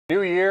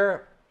New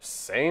year,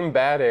 same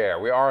bad air.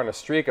 We are on a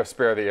streak of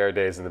Spare the Air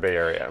days in the Bay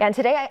Area. And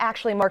today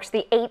actually marks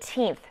the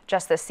 18th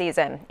just this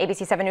season.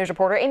 ABC 7 News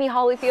reporter Amy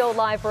Hollyfield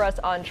live for us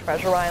on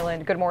Treasure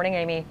Island. Good morning,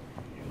 Amy.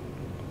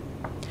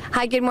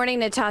 Hi, good morning,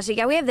 Natasha.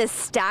 Yeah, we have this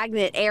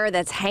stagnant air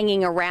that's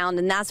hanging around,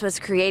 and that's what's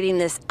creating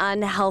this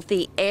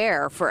unhealthy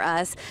air for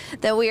us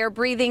that we are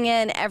breathing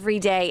in every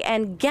day.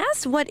 And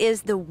guess what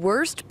is the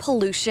worst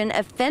pollution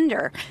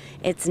offender?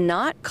 It's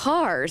not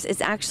cars, it's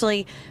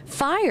actually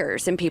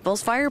fires in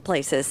people's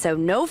fireplaces. So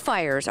no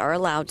fires are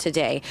allowed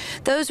today.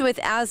 Those with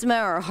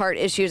asthma or heart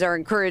issues are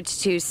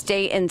encouraged to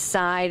stay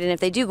inside, and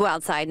if they do go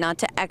outside, not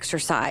to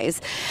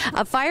exercise.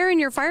 A fire in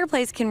your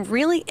fireplace can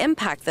really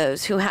impact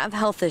those who have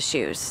health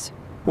issues.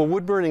 Well,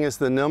 wood burning is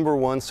the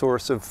 #1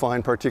 source of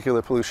fine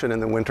particulate pollution in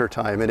the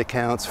wintertime. It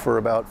accounts for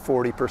about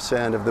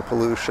 40% of the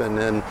pollution,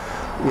 and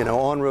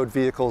on-road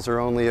vehicles are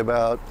only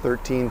about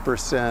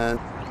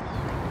 13%.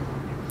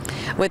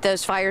 With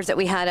those fires that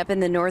we had up in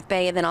the North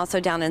Bay and then also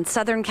down in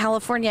Southern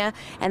California,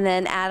 and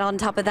then add on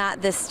top of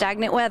that this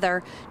stagnant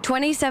weather,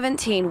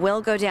 2017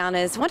 will go down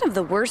as one of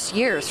the worst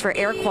years for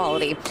air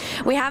quality.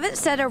 We haven't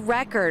set a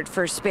record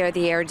for Spare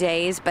the Air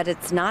days, but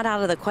it's not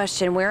out of the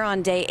question. We're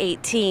on day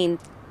 18.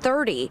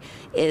 30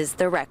 is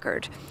the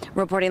record.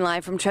 Reporting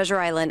live from Treasure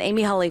Island,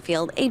 Amy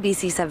Hollyfield,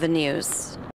 ABC 7 News.